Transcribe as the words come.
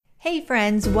Hey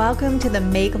friends, welcome to the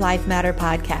Make Life Matter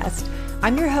podcast.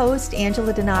 I'm your host,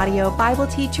 Angela Donadio, Bible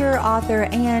teacher, author,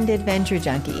 and adventure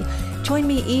junkie. Join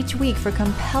me each week for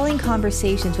compelling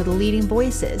conversations with leading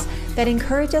voices that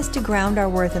encourage us to ground our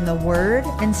worth in the Word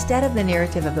instead of the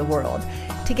narrative of the world.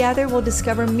 Together, we'll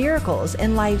discover miracles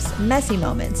in life's messy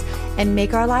moments and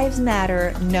make our lives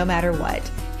matter no matter what.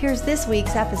 Here's this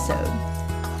week's episode.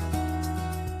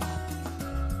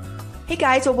 Hey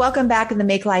guys, well, welcome back to the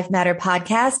Make Life Matter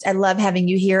podcast. I love having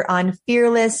you here on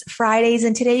Fearless Fridays.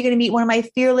 And today you're going to meet one of my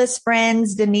fearless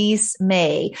friends, Denise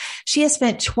May. She has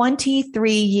spent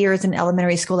 23 years in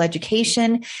elementary school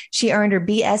education. She earned her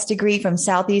BS degree from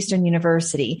Southeastern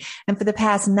University. And for the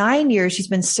past 9 years, she's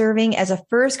been serving as a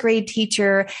first grade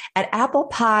teacher at Apple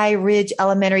Pie Ridge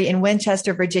Elementary in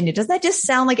Winchester, Virginia. Doesn't that just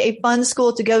sound like a fun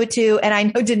school to go to? And I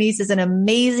know Denise is an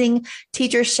amazing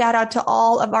teacher. Shout out to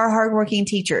all of our hardworking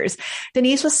teachers.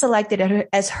 Denise was selected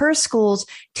as her school's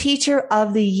Teacher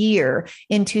of the Year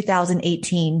in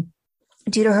 2018.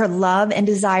 Due to her love and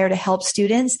desire to help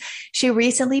students, she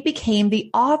recently became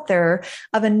the author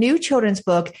of a new children's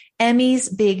book, Emmy's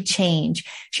Big Change.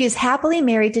 She is happily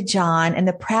married to John and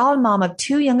the proud mom of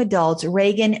two young adults,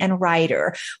 Reagan and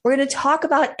Ryder. We're going to talk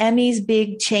about Emmy's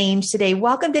Big Change today.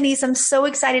 Welcome, Denise. I'm so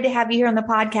excited to have you here on the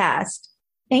podcast.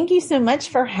 Thank you so much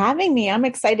for having me. I'm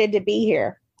excited to be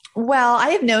here. Well,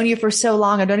 I have known you for so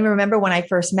long. I don't even remember when I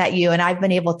first met you, and I've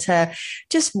been able to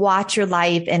just watch your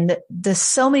life and the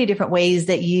so many different ways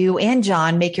that you and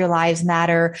John make your lives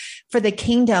matter for the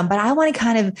kingdom. But I want to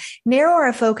kind of narrow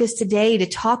our focus today to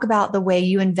talk about the way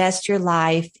you invest your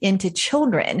life into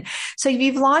children. So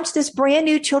you've launched this brand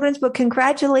new children's book.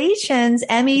 Congratulations,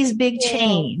 Emmy's Big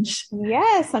Change.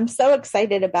 Yes, I'm so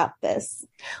excited about this.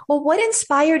 Well, what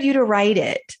inspired you to write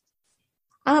it?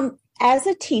 As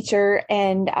a teacher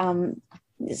and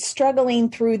struggling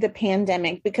through the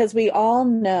pandemic, because we all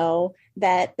know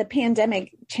that the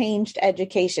pandemic changed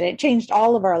education. It changed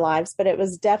all of our lives, but it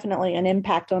was definitely an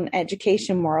impact on the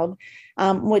education world,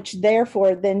 which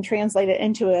therefore then translated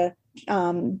into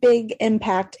a big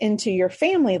impact into your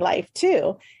family life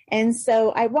too. And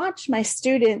so I watched my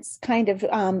students kind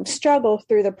of struggle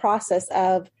through the process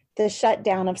of the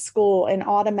shutdown of school and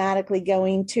automatically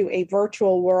going to a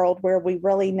virtual world where we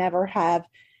really never have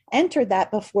entered that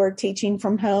before, teaching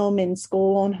from home and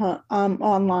school and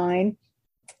online.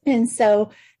 And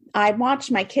so I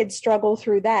watched my kids struggle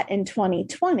through that in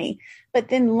 2020. But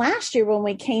then last year when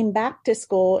we came back to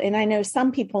school, and I know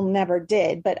some people never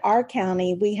did, but our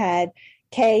county, we had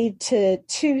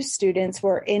K-2 students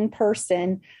were in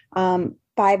person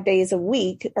 5 days a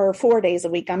week or 4 days a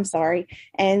week. I'm sorry.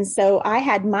 And so I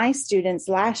had my students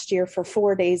last year for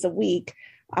 4 days a week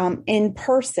in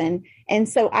person. And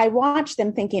so I watched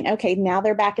them thinking, okay, now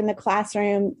they're back in the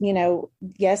classroom. You know,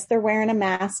 yes, they're wearing a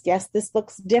mask. Yes, this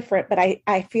looks different, but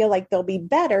I feel like they'll be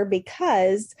better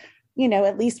because, you know,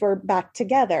 at least we're back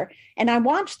together. And I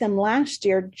watched them last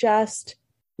year just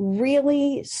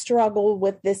really struggle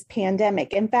with this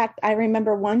pandemic. In fact, I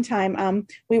remember one time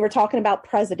we were talking about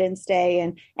President's Day,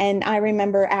 and I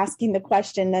remember asking the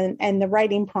question, and the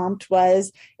writing prompt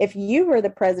was, if you were the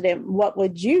president, what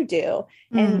would you do?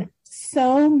 And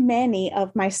so many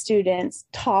of my students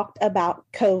talked about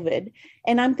COVID,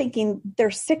 and I'm thinking they're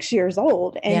 6 years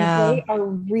old and they are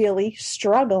really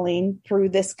struggling through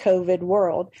this COVID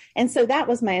world. And so that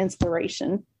was my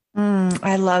inspiration.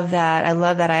 I love that. I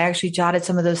love that. I actually jotted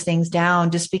some of those things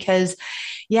down just because,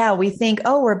 we think,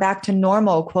 oh, we're back to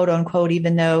normal, quote unquote,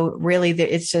 even though really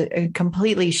it's a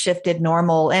completely shifted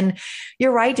normal. And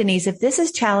you're right, Denise, if this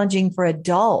is challenging for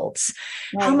adults,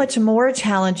 how much more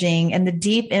challenging and the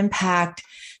deep impact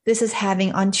this is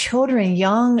having on children,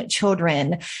 young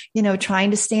children, you know, trying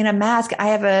to stay in a mask. I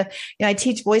have I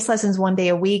teach voice lessons 1 day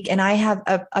a week, and I have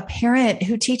a parent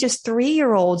who teaches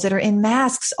 3-year-olds that are in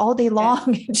masks all day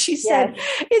long. And she said,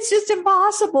 it's just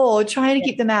impossible trying to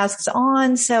keep the masks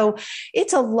on. So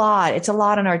it's a lot. It's a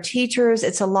lot on our teachers.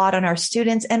 It's a lot on our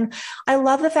students. And I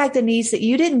love the fact, Denise, that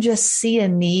you didn't just see a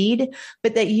need,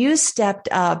 but that you stepped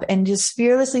up and just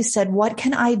fearlessly said, what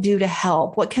can I do to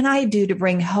help? What can I do to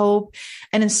bring hope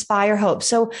and inspire hope?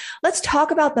 So let's talk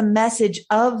about the message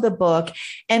of the book,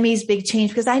 Emmy's Big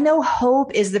Change, because I know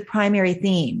hope is the primary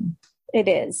theme. It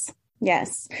is.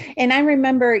 Yes. And I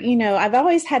remember, you know, I've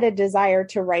always had a desire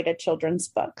to write a children's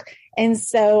book. And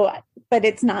so, but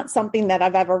it's not something that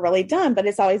I've ever really done, but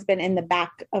it's always been in the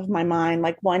back of my mind,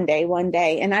 like one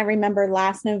day. And I remember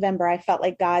last November, I felt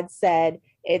like God said,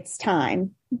 it's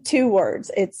time. 2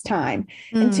 words, it's time.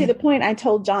 And to Mm. the point I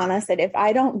told John, I said, if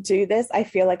I don't do this, I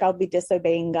feel like I'll be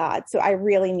disobeying God. So I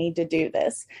really need to do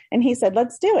this. And he said,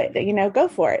 let's do it, go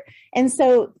for it. And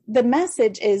so the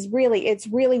message is really, it's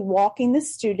really walking the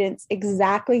students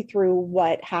exactly through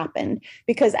what happened.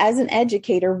 Because as an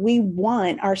educator, we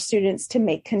want our students to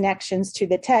make connections to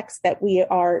the text that we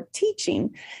are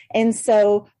teaching. And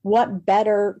so what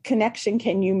better connection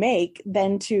can you make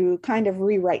than to kind of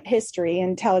rewrite history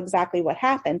and tell exactly what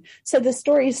happened? So the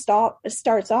story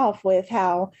starts off with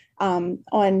how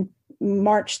on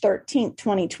March 13th,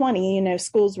 2020,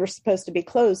 schools were supposed to be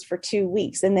closed for 2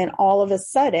 weeks. And then all of a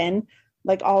sudden,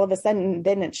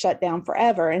 then it shut down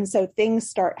forever. And so things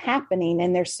start happening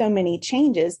and there's so many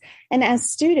changes. And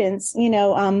as students,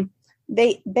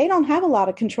 they don't have a lot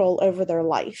of control over their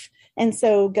life. And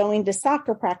so going to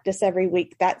soccer practice every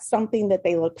week, that's something that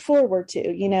they look forward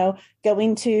to,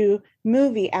 going to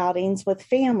movie outings with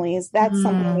families, that's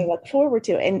something they look forward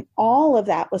to. And all of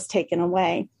that was taken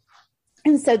away.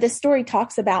 And so this story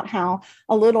talks about how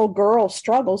a little girl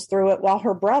struggles through it while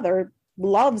her brother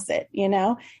loves it,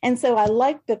 And so I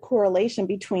like the correlation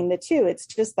between the two. It's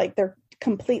just like they're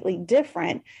completely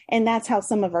different. And that's how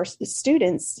some of our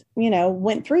students,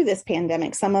 went through this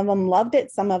pandemic. Some of them loved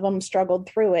it. Some of them struggled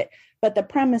through it. But the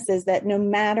premise is that no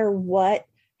matter what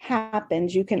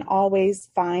happens, you can always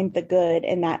find the good,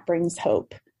 and that brings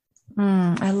hope.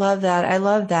 I love that. I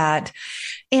love that.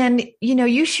 And,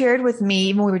 you shared with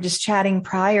me when we were just chatting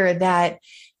prior that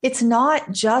it's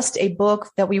not just a book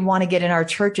that we want to get in our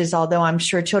churches, although I'm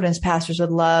sure children's pastors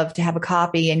would love to have a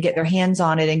copy and get their hands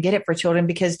on it and get it for children,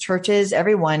 because churches,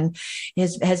 everyone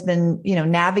has been,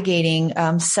 navigating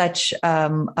such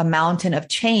a mountain of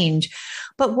change.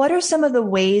 But what are some of the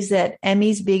ways that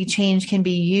Emmy's Big Change can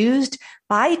be used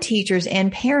by teachers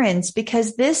and parents?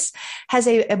 Because this has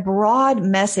a broad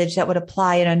message that would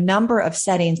apply in a number of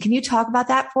settings. Can you talk about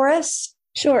that for us?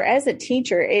 Sure. As a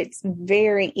teacher, it's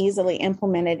very easily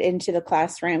implemented into the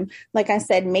classroom. Like I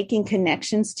said, making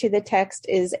connections to the text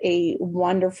is a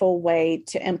wonderful way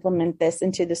to implement this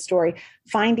into the story.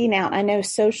 Finding out, I know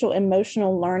social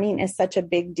emotional learning is such a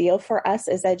big deal for us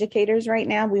as educators right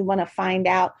now. We want to find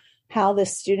out how the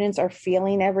students are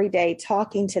feeling every day,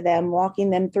 talking to them, walking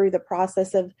them through the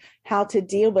process of how to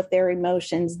deal with their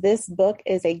emotions. This book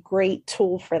is a great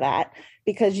tool for that,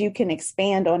 because you can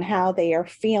expand on how they are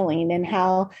feeling and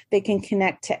how they can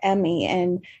connect to Emmy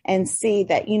and see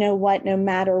that, no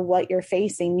matter what you're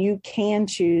facing, you can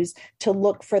choose to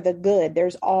look for the good.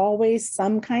 There's always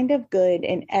some kind of good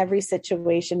in every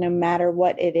situation, no matter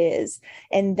what it is.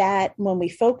 And that when we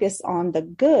focus on the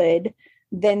good,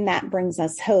 then that brings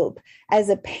us hope. As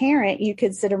a parent, you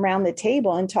could sit around the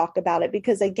table and talk about it,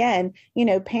 because again,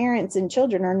 parents and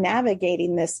children are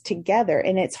navigating this together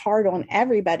and it's hard on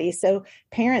everybody. So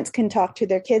parents can talk to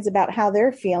their kids about how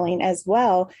they're feeling as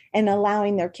well, and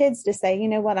allowing their kids to say,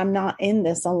 I'm not in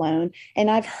this alone.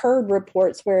 And I've heard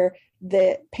reports where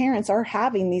the parents are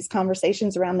having these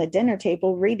conversations around the dinner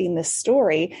table, reading the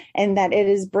story, and that it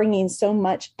is bringing so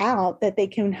much out that they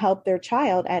can help their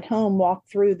child at home walk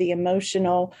through the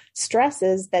emotional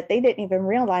stresses that they didn't even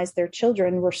realize their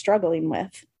children were struggling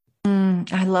with.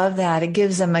 I love that. It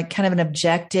gives them a kind of an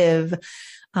objective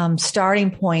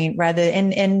starting point,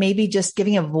 and maybe just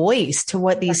giving a voice to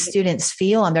what these students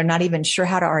feel and they're not even sure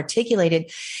how to articulate it.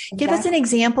 Exactly. Give us an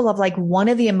example of like one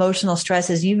of the emotional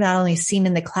stresses you've not only seen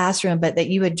in the classroom, but that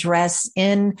you address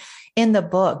in the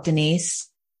book, Denise.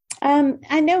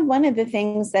 I know one of the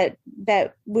things that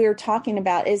we're talking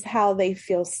about is how they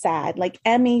feel sad. Like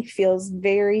Emmy feels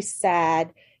very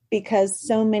sad because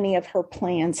so many of her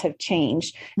plans have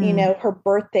changed. Her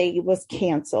birthday was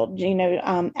canceled.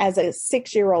 As a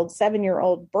 6-year-old,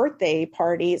 7-year-old, birthday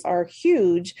parties are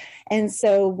huge. And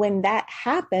so when that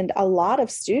happened, a lot of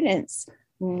students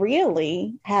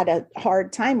really had a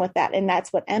hard time with that. And that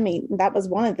was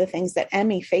one of the things that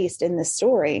Emmy faced in this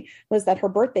story, was that her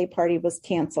birthday party was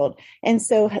canceled. And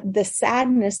so the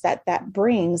sadness that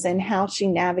brings and how she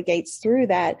navigates through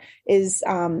that is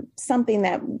something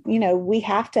that, we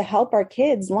have to help our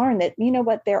kids learn that,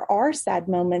 there are sad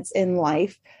moments in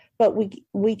life, but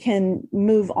we can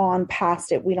move on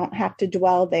past it. We don't have to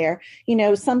dwell there.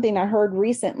 Something I heard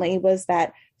recently was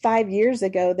that 5 years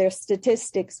ago, their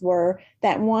statistics were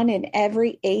that 1 in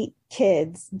every 8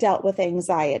 kids dealt with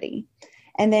anxiety.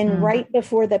 And then right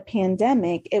before the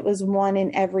pandemic, it was 1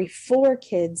 in every 4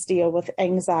 kids deal with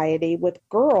anxiety, with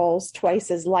girls twice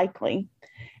as likely.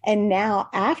 And now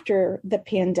after the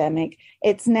pandemic,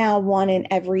 it's now 1 in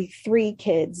every 3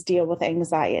 kids deal with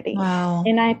anxiety. Wow.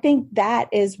 And I think that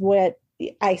is what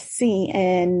I see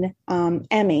in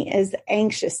Emmy is the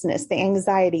anxiousness, the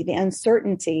anxiety, the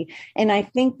uncertainty. And I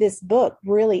think this book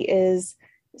really is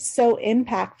so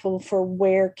impactful for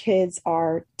where kids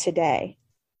are today.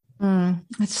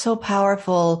 It's so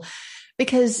powerful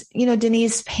because, you know,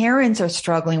 Denise, parents are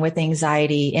struggling with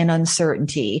anxiety and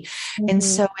uncertainty. And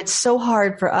so it's so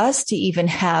hard for us to even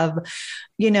have,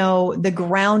 you know, the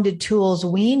grounded tools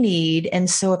we need. And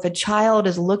so if a child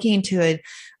is looking to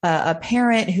a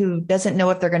parent who doesn't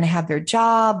know if they're going to have their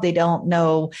job, they don't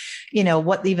know, you know,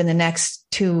 what even the next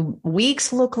 2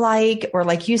 weeks look like, or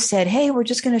like you said, hey, we're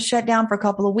just going to shut down for a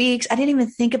couple of weeks. I didn't even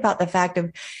think about the fact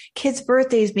of kids'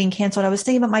 birthdays being canceled. I was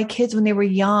thinking about my kids when they were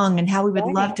young and how we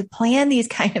would love to plan these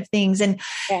kind of things. And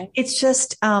it's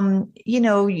just, you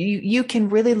know, you can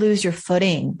really lose your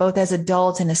footing, both as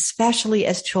adults and especially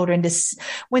as children,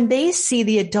 when they see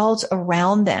the adults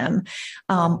around them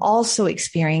also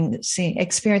experiencing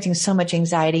so much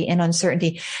anxiety and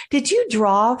uncertainty. Did you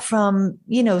draw from,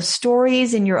 you know,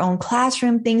 stories in your own classroom,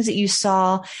 things that you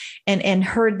saw and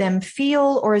heard them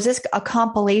feel, or is this a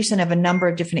compilation of a number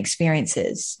of different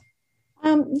experiences?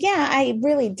 Yeah, I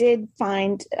really did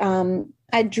find,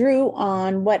 I drew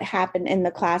on what happened in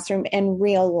the classroom in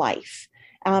real life.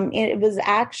 It was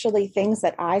actually things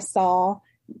that I saw,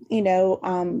 you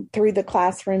know, through the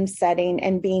classroom setting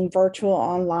and being virtual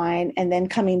online and then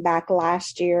coming back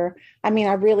last year. I mean,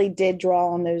 I really did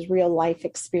draw on those real life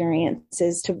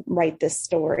experiences to write this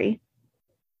story.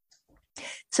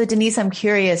 So Denise, I'm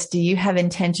curious, do you have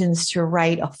intentions to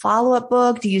write a follow-up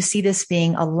book? Do you see this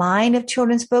being a line of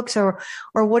children's books, or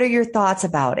what are your thoughts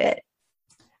about it?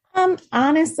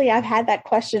 Honestly, I've had that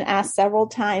question asked several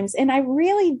times, and I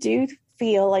really do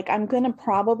feel like I'm going to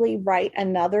probably write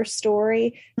another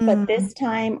story, but this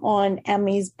time on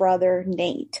Emmy's brother,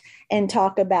 Nate, and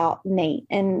talk about Nate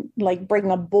and like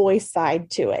bring a boy side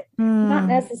to it. Not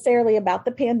necessarily about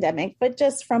the pandemic, but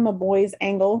just from a boy's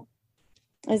angle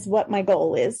is what my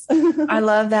goal is. I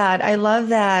love that. I love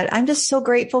that. I'm just so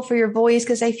grateful for your voice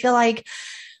because I feel like,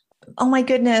 oh my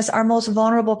goodness, our most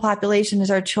vulnerable population is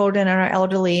our children and our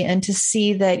elderly. And to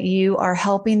see that you are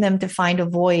helping them to find a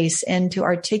voice and to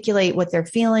articulate what they're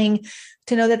feeling,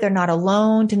 to know that they're not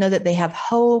alone, to know that they have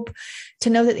hope, to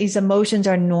know that these emotions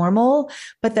are normal,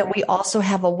 but that we also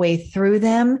have a way through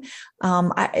them.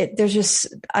 I'm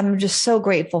just so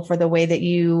grateful for the way that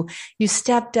you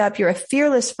stepped up. You're a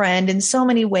fearless friend in so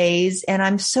many ways. And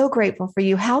I'm so grateful for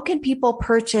you. How can people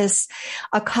purchase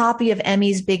a copy of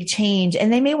Emmy's Big Change?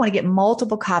 And they may want to get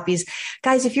multiple copies.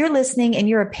 Guys, if you're listening and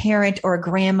you're a parent or a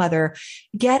grandmother,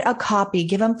 get a copy,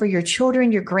 give them for your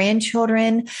children, your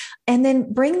grandchildren, and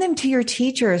then bring them to your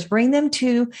teachers, bring them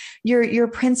to your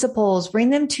principals, bring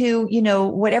them to, you know,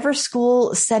 whatever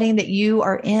school setting that you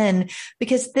are in,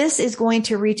 because this is going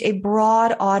to reach a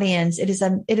broad audience. It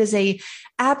is a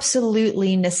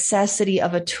absolutely necessity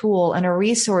of a tool and a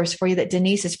resource for you that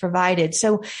Denise has provided.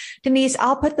 So Denise,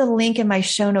 I'll put the link in my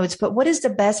show notes, but what is the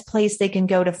best place they can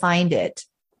go to find it?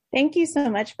 Thank you so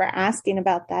much for asking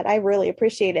about that. I really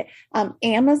appreciate it.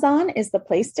 Amazon is the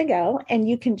place to go, and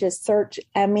you can just search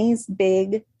Emmy's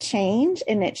Big Change,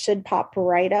 and it should pop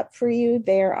right up for you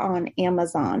there on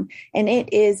Amazon. And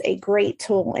it is a great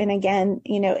tool. And again,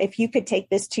 you know, if you could take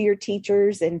this to your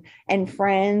teachers and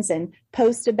friends and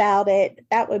post about it,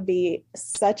 that would be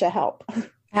such a help.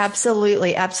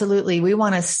 Absolutely. Absolutely. We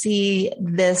want to see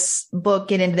this book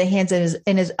get into the hands of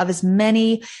as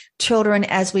many children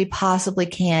as we possibly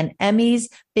can. Emmy's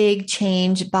Big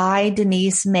Change by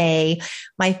Denise May,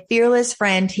 my fearless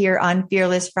friend here on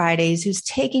Fearless Fridays, who's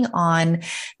taking on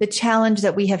the challenge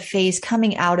that we have faced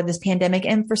coming out of this pandemic.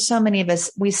 And for so many of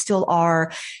us, we still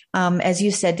are. As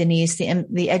you said, Denise,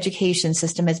 the education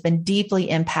system has been deeply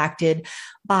impacted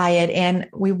by it. And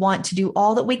we want to do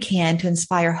all that we can to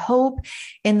inspire hope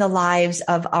in the lives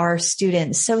of our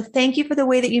students. So thank you for the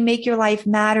way that you make your life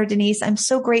matter, Denise. I'm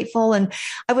so grateful. And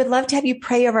I would love to have you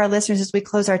pray over our listeners as we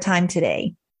close our time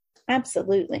today.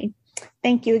 Absolutely.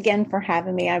 Thank you again for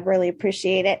having me. I really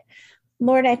appreciate it.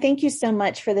 Lord, I thank you so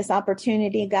much for this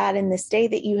opportunity, God, in this day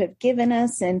that you have given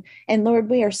us. And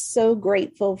Lord, we are so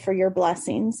grateful for your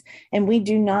blessings, and we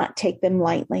do not take them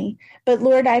lightly. But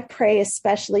Lord, I pray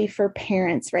especially for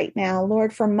parents right now,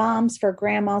 Lord, for moms, for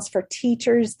grandmas, for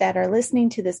teachers that are listening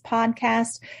to this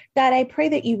podcast. God, I pray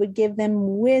that you would give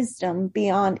them wisdom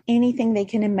beyond anything they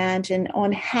can imagine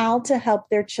on how to help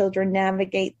their children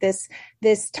navigate this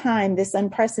time, this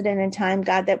unprecedented time,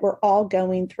 God, that we're all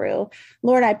going through.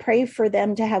 Lord, I pray for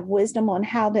them to have wisdom on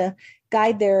how to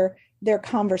guide their their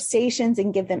conversations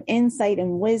and give them insight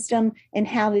and wisdom and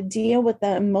how to deal with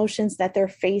the emotions that they're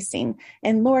facing.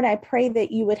 And Lord, I pray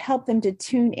that you would help them to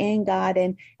tune in, God,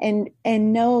 and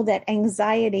know that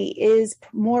anxiety is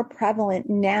more prevalent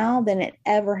now than it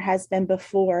ever has been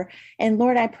before. And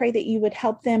Lord, I pray that you would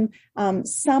help them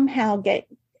somehow get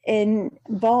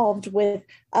involved with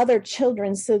other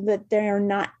children so that they're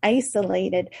not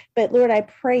isolated. But Lord, I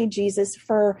pray, Jesus,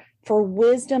 for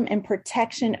wisdom and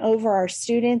protection over our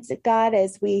students, God,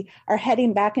 as we are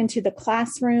heading back into the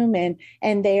classroom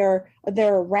and they're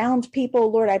around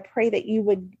people. Lord, I pray that you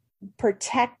would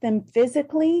protect them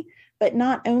physically, but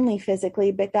not only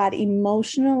physically, but God,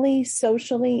 emotionally,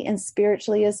 socially, and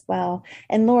spiritually as well.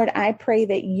 And Lord, I pray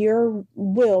that your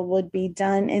will would be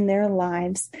done in their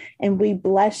lives. And we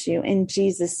bless you in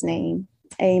Jesus' name.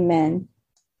 Amen.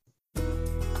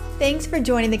 Thanks for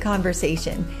joining the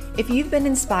conversation. If you've been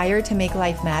inspired to make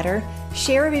life matter,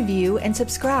 share a review and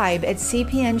subscribe at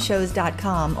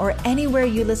cpnshows.com or anywhere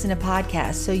you listen to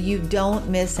podcasts so you don't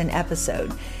miss an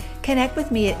episode. Connect with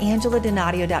me at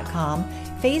angeladonadio.com,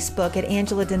 Facebook at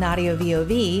Angela Donadio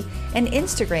VOV, and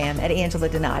Instagram at Angela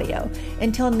Donadio.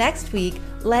 Until next week,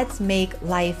 let's make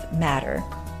life matter.